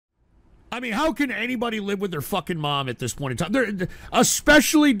I mean, how can anybody live with their fucking mom at this point in time?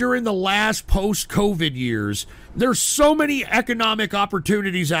 Especially during the last post-COVID years, there's so many economic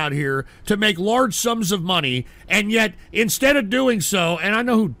opportunities out here to make large sums of money, and yet, instead of doing so, and I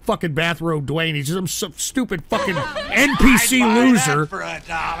know who fucking Bathrobe Dwayne, he's some stupid fucking NPC loser. For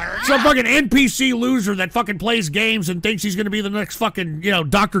 $1. Some fucking NPC loser that fucking plays games and thinks he's going to be the next fucking,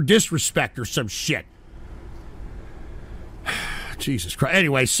 Dr. Disrespect or some shit. Jesus Christ.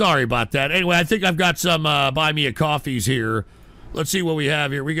 Anyway, sorry about that. Anyway, I think I've got some buy me a coffees here. Let's see what we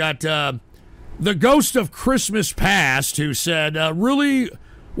have here. We got the ghost of Christmas past who said,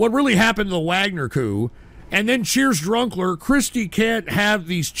 what really happened to the Wagner coup? And then Cheers Drunkler, Christie can't have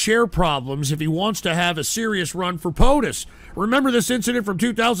these chair problems if he wants to have a serious run for POTUS. Remember this incident from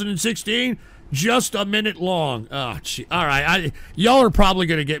 2016? Just a minute long. Oh, gee. All right. Y'all are probably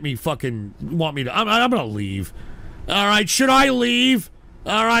going to get me want me to. I'm going to leave. All right, should I leave?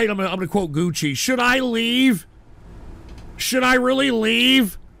 All right, I'm gonna quote Gucci. Should I leave? Should I really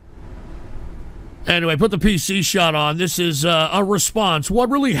leave? Anyway, put the PC shot on. This is a response.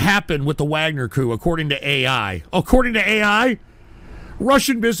 What really happened with the Wagner coup, according to AI? According to AI,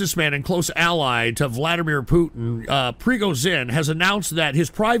 Russian businessman and close ally to Vladimir Putin, Prigozhin, has announced that his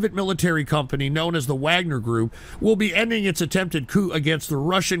private military company, known as the Wagner Group, will be ending its attempted coup against the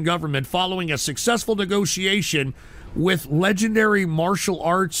Russian government following a successful negotiation with legendary martial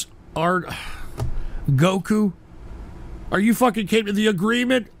arts Goku. Are you fucking kidding me? The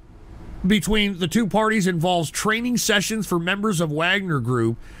agreement between the two parties involves training sessions for members of Wagner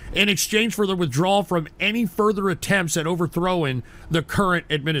Group in exchange for the withdrawal from any further attempts at overthrowing the current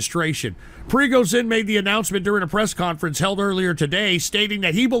administration. Prigozhin made the announcement during a press conference held earlier today, stating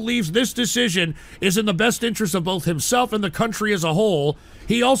that he believes this decision is in the best interest of both himself and the country as a whole.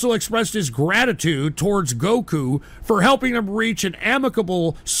 He also expressed his gratitude towards Goku for helping him reach an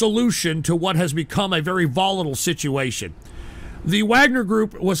amicable solution to what has become a very volatile situation. The Wagner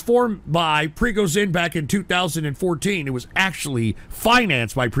Group was formed by Prigozhin back in 2014. It was actually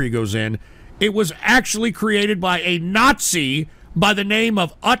financed by Prigozhin. It was actually created by a Nazi by the name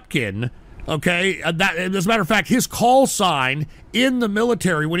of Utkin. Okay, as a matter of fact, his call sign in the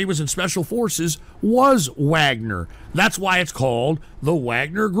military when he was in Special Forces was Wagner. That's why it's called the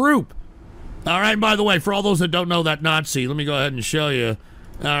Wagner Group. All right, by the way, for all those that don't know that Nazi, let me go ahead and show you.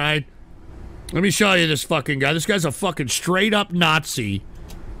 All right. Let me show you this fucking guy. This guy's a fucking straight up Nazi.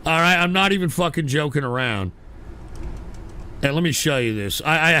 All right, I'm not even fucking joking around. And let me show you this.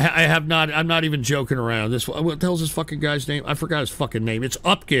 I'm not even joking around. What the hell's this fucking guy's name? I forgot his fucking name. It's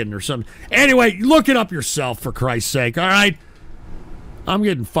Upkin or something. Anyway, look it up yourself for Christ's sake. All right. I'm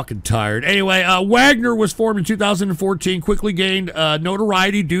getting fucking tired. Anyway, Wagner was formed in 2014, quickly gained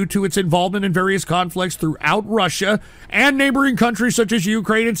notoriety due to its involvement in various conflicts throughout Russia and neighboring countries such as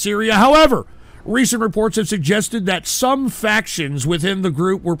Ukraine and Syria. However, recent reports have suggested that some factions within the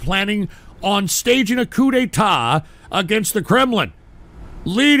group were planning on staging a coup d'etat against the Kremlin,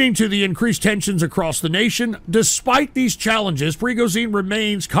 leading to the increased tensions across the nation. Despite these challenges, Prigozhin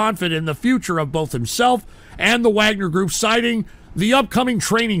remains confident in the future of both himself and the Wagner Group, citing the upcoming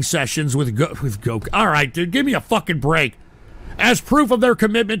training sessions with Goku. All right, dude, give me a fucking break. As proof of their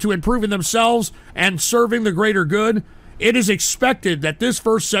commitment to improving themselves and serving the greater good, it is expected that this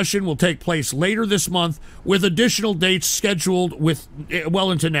first session will take place later this month, with additional dates scheduled well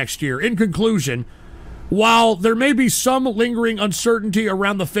into next year. In conclusion, while there may be some lingering uncertainty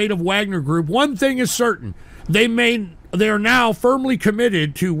around the fate of Wagner Group, one thing is certain. They are now firmly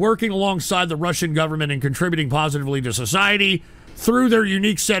committed to working alongside the Russian government and contributing positively to society through their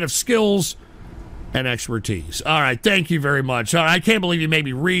unique set of skills and expertise. All right, thank you very much. All right, I can't believe you made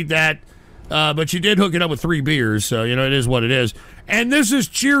me read that. But you did hook it up with 3 beers, so, it is what it is. And this is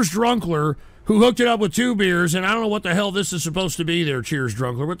Cheers Drunkler, who hooked it up with 2 beers, and I don't know what the hell this is supposed to be there, Cheers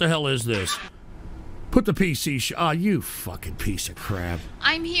Drunkler. What the hell is this? Put the PC you fucking piece of crap.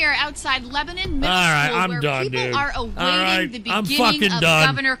 I'm here outside Lebanon Middle All School, right, where done, people dude. are awaiting the beginning of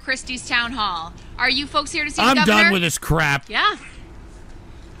Governor Christie's town hall. Are you folks here to see the governor? I'm done with this crap. Yeah.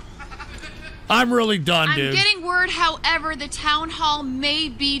 I'm really done, dude. I'm getting word, however, the town hall may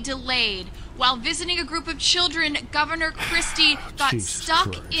be delayed. While visiting a group of children, Governor Christie got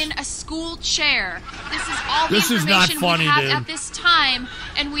stuck in a school chair. This is all the information we have at this time,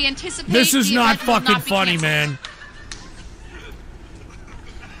 and we anticipate this is not fucking funny, man.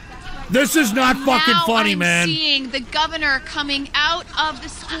 This is not fucking funny, man. I'm seeing the governor coming out of the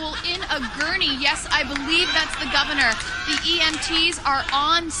school in a gurney. Yes, I believe that's the governor. The EMTs are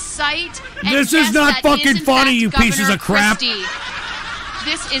on site. This is not fucking funny, you pieces of crap.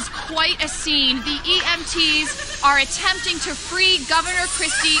 This is quite a scene. The EMTs are attempting to free Governor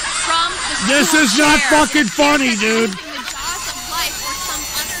Christie from the school This is not chair. fucking funny, dude. The jaws of life or some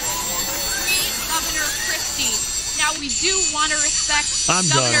other free Governor Christie. Now, we do want to respect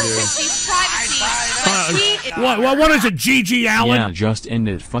Governor Christie's privacy, but what is it, G.G. Allen? Yeah, just end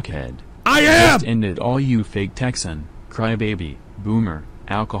it, fuckhead. I am! Just end it, all you fake Texan, crybaby, boomer,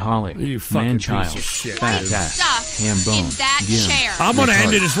 alcoholic, man-child, fat ass, ham-bone, I'm gonna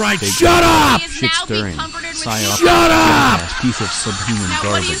end it as right. Shut up! Shit-stirring, psyop, shut up! Piece of subhuman now,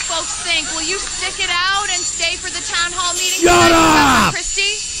 garbage. what do you folks think? Will you stick it out and stay for the town hall meeting? Shut up!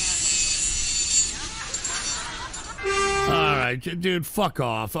 Christie? All right, dude, fuck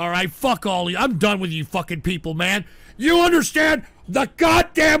off. All right, fuck all of you. I'm done with you fucking people, man. You understand the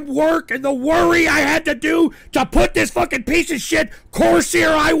goddamn work and the worry I had to do to put this fucking piece of shit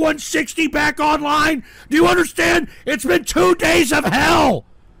Corsair I-160 back online? Do you understand? It's been 2 days of hell.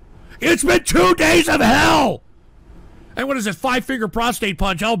 It's been 2 days of hell. And what is it, 5-finger prostate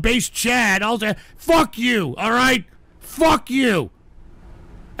punch? I'll base Chad. I'll say, fuck you, all right? Fuck you.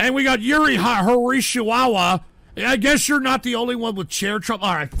 And we got Yuri Horishiwawa. I guess you're not the only one with chair trouble.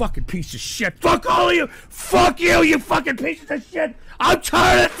 All right, fucking piece of shit. Fuck all of you. Fuck you, you fucking pieces of shit. I'm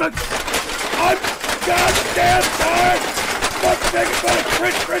tired of it. I'm goddamn tired. Fuck thinking about a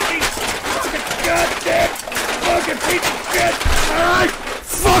Christie. Fucking goddamn fucking piece of shit. All right.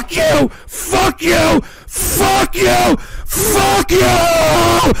 Fuck you. Fuck you. Fuck you. Fuck you.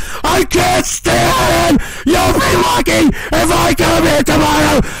 I can't stand it. You'll be lucky if I come here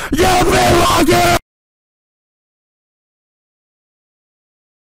tomorrow. You'll be lucky.